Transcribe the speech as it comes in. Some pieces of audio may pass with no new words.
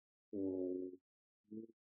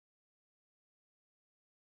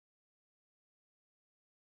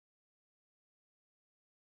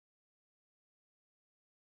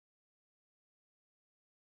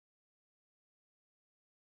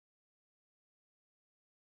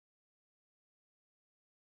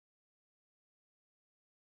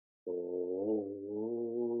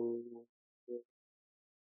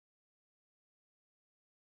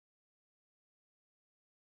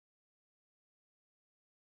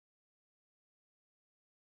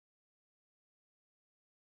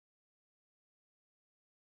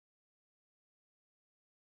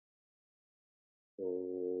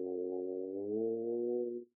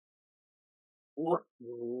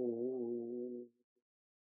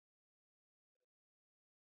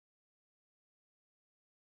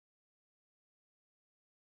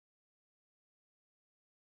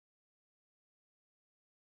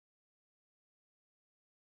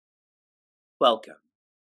Welcome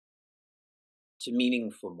to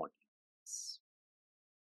Meaningful Mornings.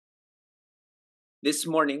 This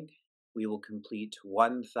morning, we will complete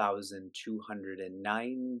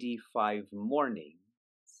 1,295 mornings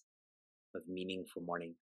of Meaningful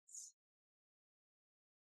Mornings.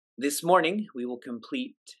 This morning, we will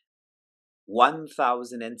complete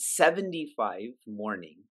 1,075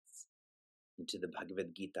 mornings into the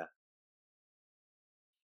Bhagavad Gita.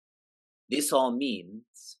 This all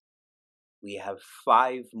means we have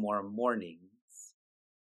 5 more mornings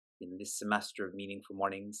in this semester of Meaningful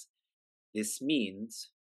Mornings. This means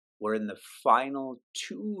we're in the final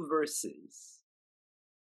 2 verses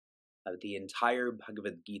of the entire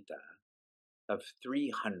Bhagavad Gita of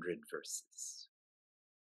 300 verses.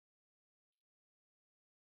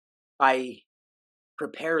 I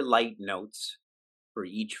prepare light notes for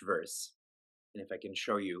each verse, and if I can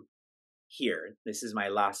show you here, this is my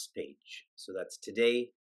last page. So that's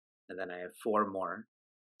today, and then I have 4 more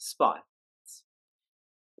spots.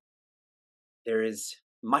 There is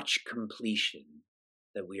much completion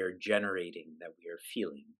that we are generating, that we are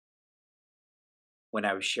feeling. When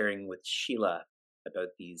I was sharing with Sheila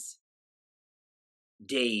about these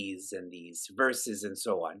days and these verses and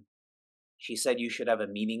so on, she said you should have a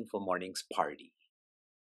Meaningful Mornings party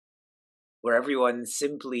where everyone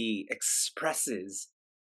simply expresses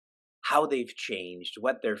how they've changed,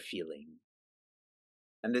 what they're feeling.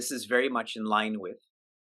 And this is very much in line with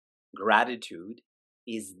gratitude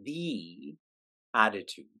is the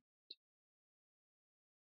attitude.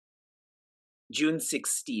 June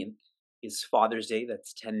 16th is Father's Day.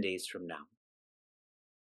 That's 10 days from now.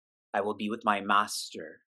 I will be with my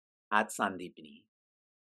master at Sandipani.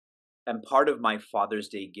 And part of my Father's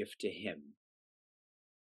Day gift to him,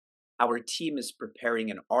 our team is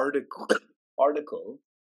preparing an article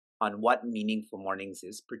on what Meaningful Mornings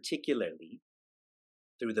is, particularly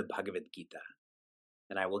through the Bhagavad Gita.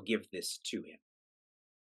 And I will give this to him.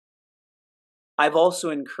 I've also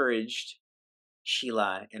encouraged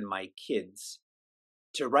Sheila and my kids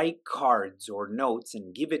to write cards or notes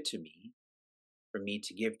and give it to me for me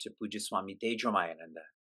to give to Puja Swami Tejomayananda.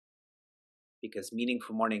 Because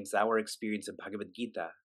Meaningful Mornings, our experience of Bhagavad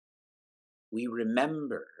Gita, we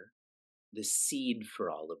remember the seed for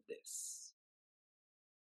all of this.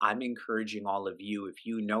 I'm encouraging all of you, if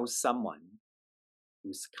you know someone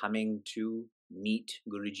who's coming to meet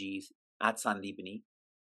Guruji at Sandipani,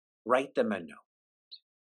 write them a note,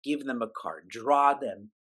 give them a card, draw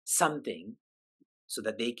them something so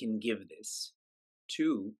that they can give this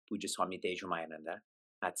to Puja Swami Tejomayananda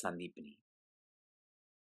at Sandipani.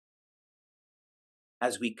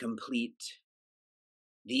 As we complete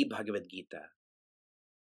the Bhagavad Gita,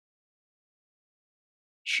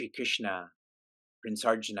 Shri Krishna, Prince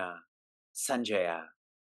Arjuna, Sanjaya,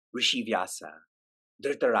 Rishi Vyasa,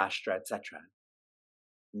 Dhritarashtra, etc.,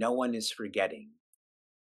 no one is forgetting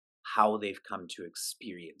how they've come to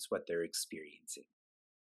experience what they're experiencing.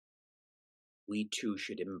 We too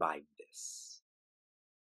should imbibe this.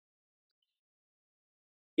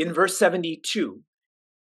 In verse 72,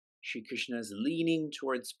 Shri Krishna is leaning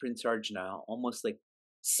towards Prince Arjuna, almost like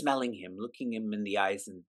smelling him, looking him in the eyes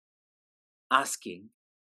and asking,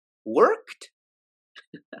 worked?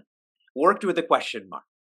 Worked with a question mark.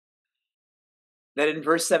 Then in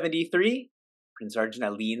verse 73, Prince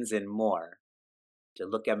Arjuna leans in more to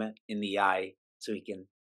look him in the eye so he can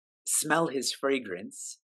smell his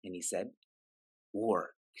fragrance. And he said,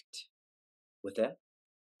 worked, with an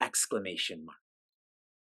exclamation mark.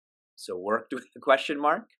 So worked with the question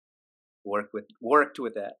mark, worked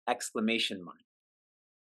with an exclamation mark.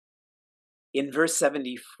 In verse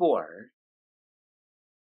 74,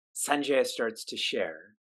 Sanjaya starts to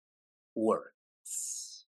share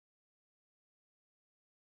works.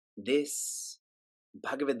 This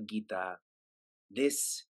Bhagavad Gita,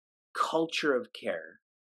 this culture of care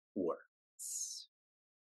works.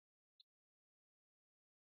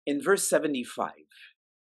 In verse 75,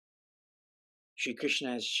 Shri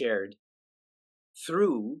Krishna has shared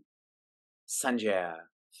through Sanjaya,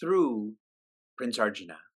 through Prince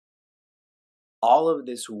Arjuna, all of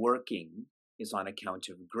this working is on account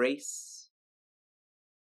of grace.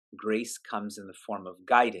 Grace comes in the form of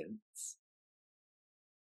guidance.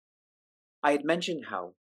 I had mentioned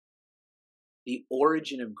how the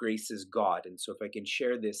origin of grace is God, and so if I can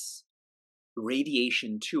share this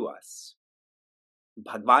radiation to us,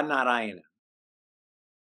 Bhagwan Narayana,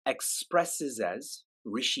 expresses as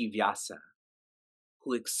Rishi Vyasa,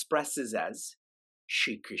 who expresses as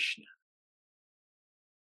Shri Krishna.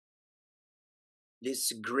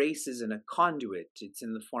 This grace isn't a conduit, it's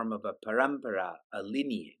in the form of a parampara, a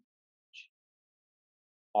lineage.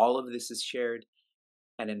 All of this is shared,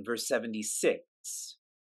 and in verse 76,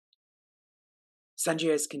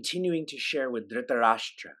 Sanjaya is continuing to share with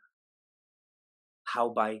Dhritarashtra how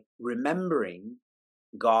by remembering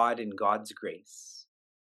God and God's grace,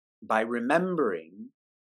 by remembering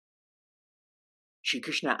Shri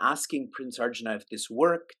Krishna asking Prince Arjuna if this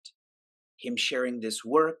worked, him sharing this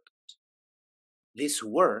worked,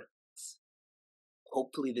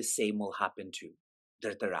 hopefully the same will happen to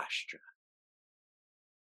Dhritarashtra.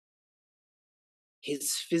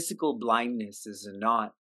 His physical blindness is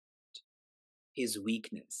not his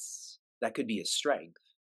weakness. That could be a strength.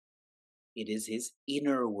 It is his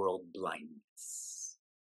inner world blindness.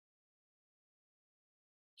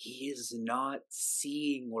 He is not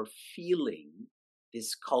seeing or feeling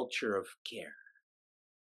this culture of care.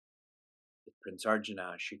 With Prince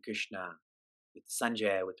Arjuna, Shri Krishna, with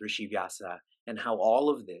Sanjaya, with Rishi Vyasa, and how all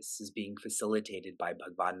of this is being facilitated by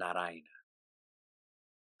Bhagwan Narayana.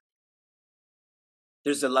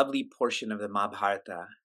 There's a lovely portion of the Mahabharata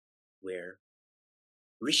where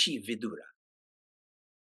Rishi Vidura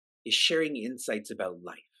is sharing insights about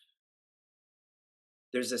life.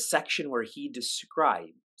 There's a section where he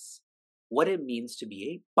describes what it means to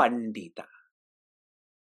be a Pandita.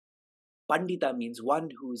 Pandita means one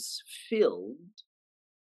who's filled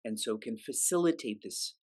and so can facilitate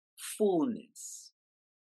this fullness.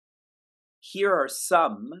 Here are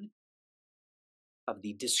some of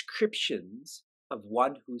the descriptions of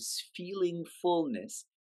one who's feeling fullness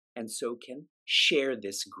and so can share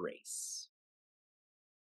this grace.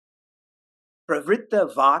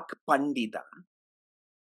 Pravritta Vak Pandita,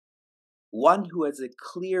 one who has a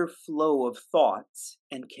clear flow of thoughts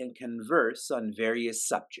and can converse on various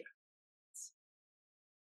subjects.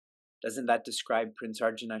 Doesn't that describe Prince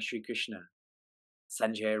Arjuna, Shri Krishna,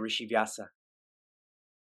 Sanjaya, Rishi Vyasa?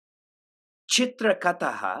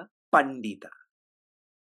 Chitrakataha Pandita,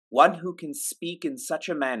 one who can speak in such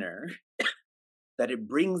a manner that it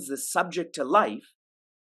brings the subject to life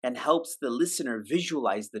and helps the listener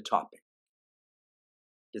visualize the topic.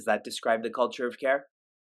 Does that describe the culture of care?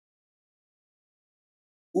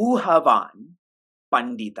 Uhavan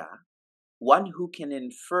Pandita, one who can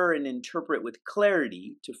infer and interpret with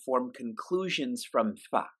clarity to form conclusions from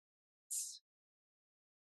facts.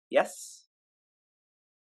 Yes?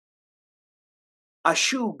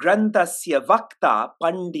 Ashu Grantasya Vakta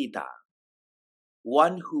Pandita,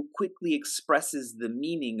 one who quickly expresses the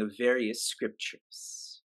meaning of various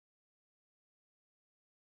scriptures.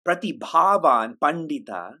 Pratibhavan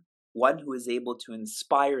Pandita, one who is able to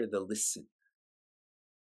inspire the listener.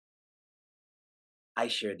 I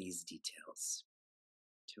share these details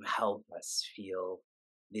to help us feel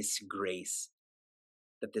this grace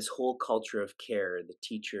that this whole culture of care, the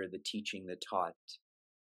teacher, the teaching, the taught,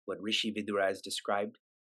 what Rishi Vidura has described,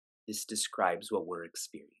 this describes what we're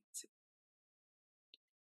experiencing.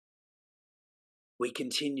 We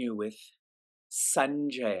continue with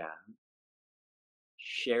Sanjaya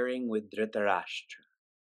sharing with Dhritarashtra.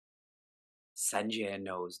 Sanjaya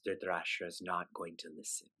knows Dhritarashtra is not going to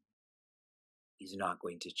listen. He's not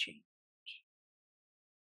going to change.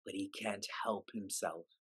 But he can't help himself.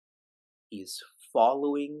 He is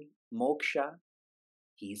following moksha.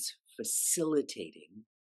 He's facilitating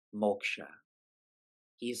moksha.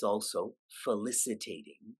 He's also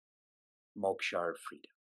felicitating moksha or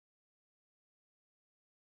freedom.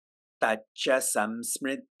 Tacha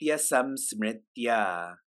samsmritya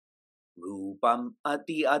samsmritya rupam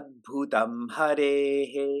ati adbhutam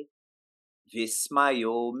harehe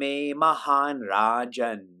vismayo me mahan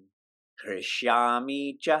rajan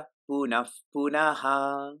krishyami cha punah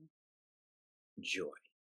punaha. Joy.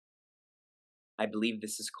 I believe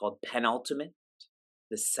this is called penultimate,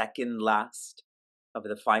 the second last of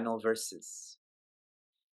the final verses.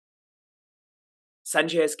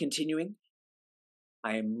 Sanjaya is continuing.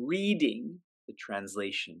 I am reading the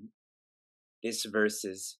translation. This verse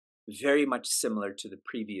is very much similar to the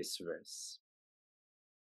previous verse.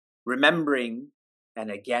 Remembering and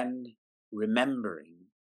again remembering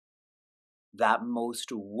that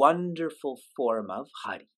most wonderful form of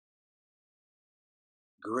Hari.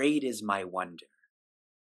 Great is my wonder,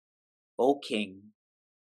 O King,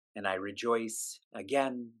 and I rejoice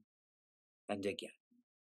again and again.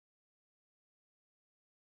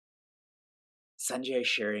 Sanjay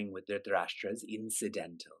sharing with Dhritarashtra is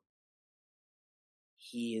incidental.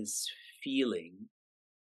 He is feeling,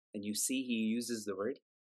 and you see he uses the word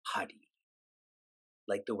Hari.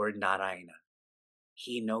 like the word Narayana.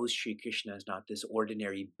 He knows Sri Krishna is not this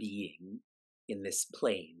ordinary being in this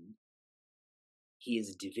plane. He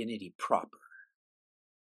is divinity proper.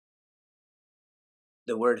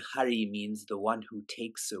 The word Hari means the one who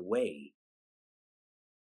takes away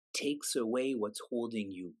what's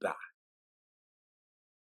holding you back.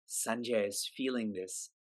 Sanjay is feeling this.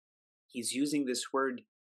 He's using this word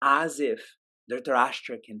as if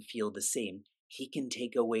Dhritarashtra can feel the same. He can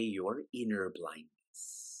take away your inner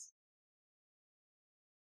blindness.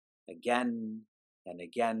 Again and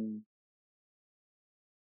again.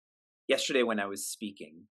 Yesterday when I was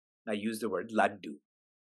speaking, I used the word laddu.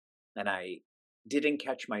 And I didn't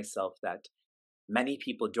catch myself that many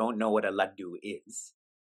people don't know what a laddu is.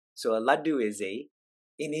 So a laddu is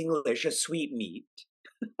in English, a sweetmeat.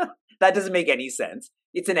 That doesn't make any sense.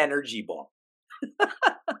 It's an energy ball.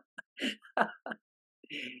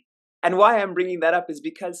 And why I'm bringing that up is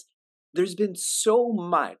because there's been so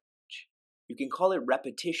much, you can call it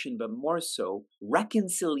repetition, but more so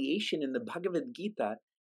reconciliation in the Bhagavad Gita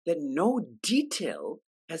that no detail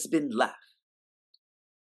has been left.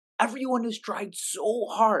 Everyone has tried so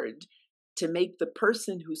hard to make the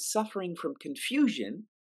person who's suffering from confusion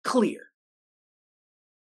clear.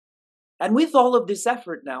 And with all of this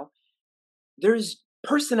effort now, there's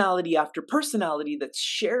personality after personality that's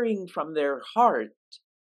sharing from their heart.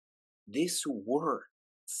 This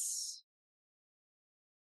works.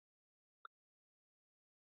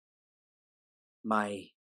 My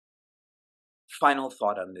final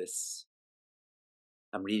thought on this,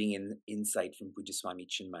 I'm reading an insight from Pujya Swami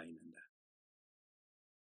Chinmayananda.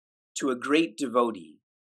 To a great devotee,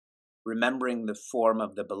 remembering the form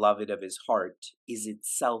of the beloved of his heart is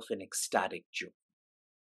itself an ecstatic joy.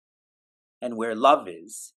 And where love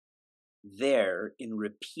is, there, in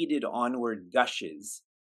repeated onward gushes,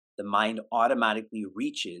 the mind automatically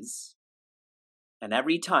reaches, and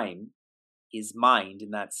every time his mind, in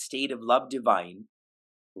that state of love divine,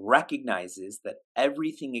 recognizes that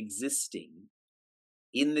everything existing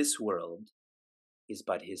in this world is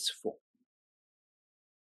but his form.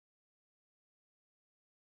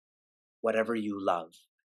 Whatever you love,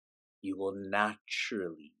 you will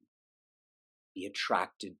naturally be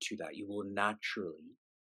attracted to that. You will naturally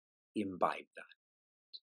imbibe that.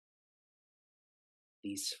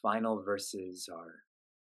 These final verses are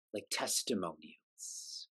like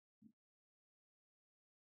testimonials.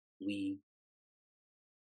 We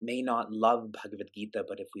may not love Bhagavad Gita,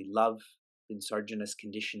 but if we love in Sarjana's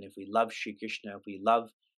condition, if we love Sri Krishna, if we love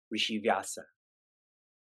Rishi Vyasa,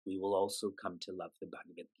 we will also come to love the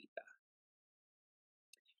Bhagavad Gita.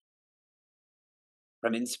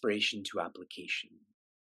 From inspiration to application.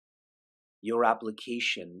 Your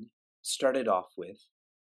application started off with,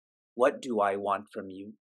 what do I want from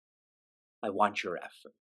you? I want your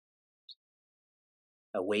effort.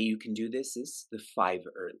 A way you can do this is the 5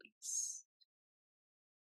 earlies.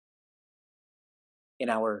 In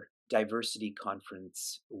our diversity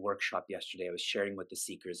conference workshop yesterday, I was sharing with the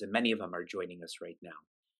seekers, and many of them are joining us right now,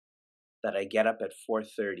 that I get up at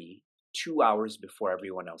 4:30, 2 hours before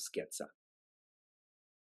everyone else gets up.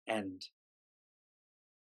 And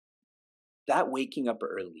that waking up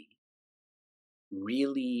early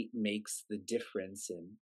really makes the difference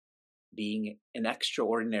in being an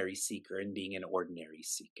extraordinary seeker and being an ordinary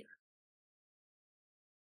seeker.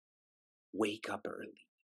 Wake up early.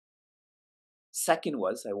 Second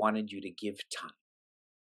was, I wanted you to give time.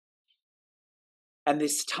 And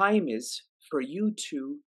this time is for you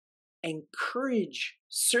to encourage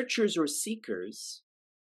searchers or seekers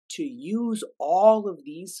to use all of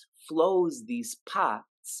these flows, these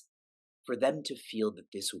paths, for them to feel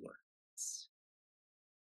that this works.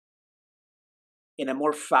 In a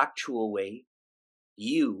more factual way,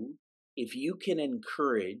 if you can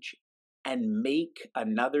encourage and make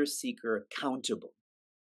another seeker accountable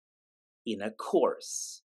in a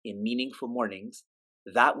course, in Meaningful Mornings,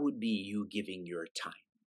 that would be you giving your time.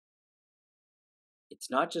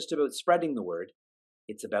 It's not just about spreading the word,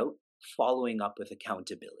 it's about following up with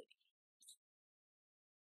accountability.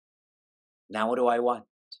 Now what do I want?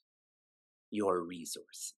 Your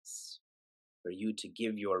resources. For you to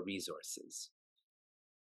give your resources.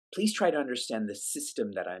 Please try to understand the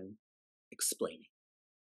system that I'm explaining.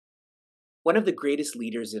 One of the greatest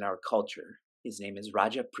leaders in our culture, his name is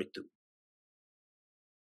Raja Prithu.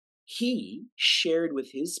 He shared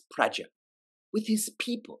with his praja, with his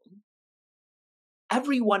people.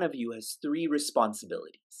 Every one of you has 3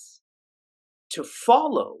 responsibilities: to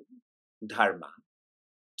follow dharma,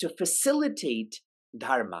 to facilitate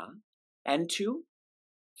dharma, and to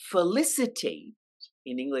felicitate,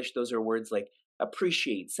 in English those are words like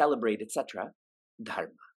appreciate, celebrate, etc.,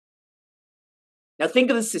 dharma. Now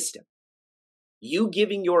think of the system. You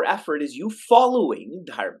giving your effort is you following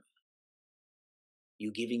Dharma.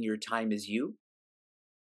 You giving your time is you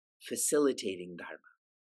facilitating Dharma.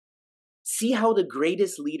 See how the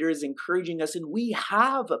greatest leader is encouraging us, and we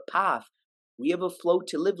have a path. We have a flow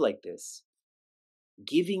to live like this.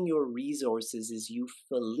 Giving your resources is you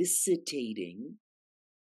felicitating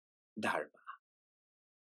Dharma.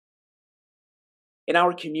 In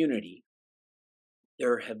our community,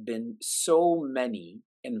 there have been so many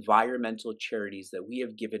environmental charities that we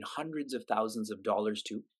have given hundreds of thousands of dollars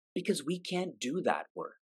to because we can't do that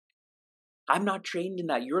work. I'm not trained in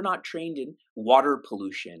that. You're not trained in water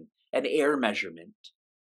pollution and air measurement.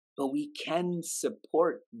 But we can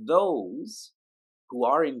support those who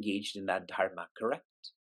are engaged in that dharma, correct?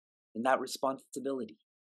 In that responsibility.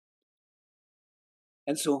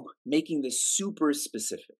 And so making this super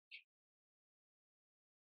specific.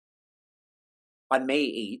 On May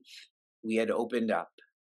 8th, we had opened up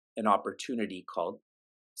an opportunity called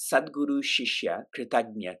Sadguru Shishya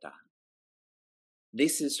Kritagnyata.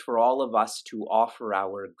 This is for all of us to offer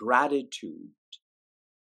our gratitude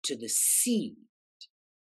to the seed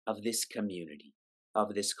of this community,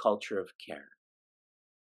 of this culture of care.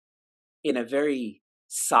 In a very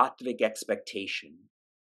sattvic expectation,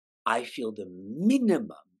 I feel the minimum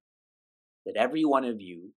that every one of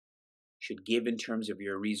you should give in terms of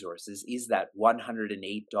your resources is that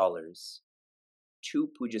 $108 to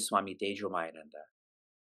Puja Swami Tejomayananda.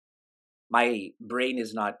 My brain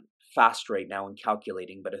is not fast right now in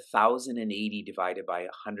calculating, but 1,080 divided by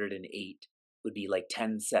 108 would be like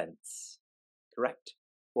 10 cents, correct?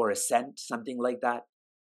 Or a cent, something like that,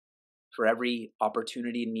 for every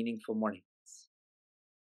opportunity in meaningful mornings.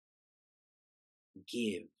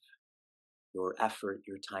 Give your effort,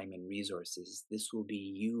 your time, and resources. This will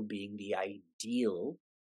be you being the ideal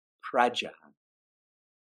praja.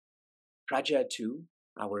 Praja to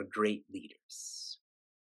our great leaders.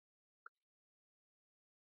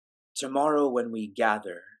 Tomorrow when we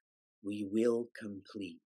gather, we will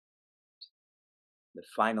complete the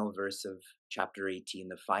final verse of chapter 18,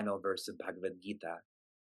 the final verse of Bhagavad Gita,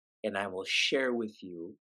 and I will share with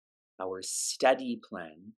you our study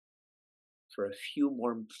plan for a few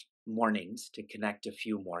more mornings to connect a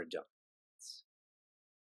few more dots.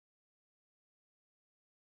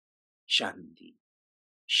 Shanti,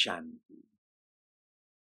 Shanti,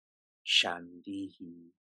 Shanti,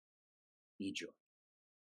 Ijo.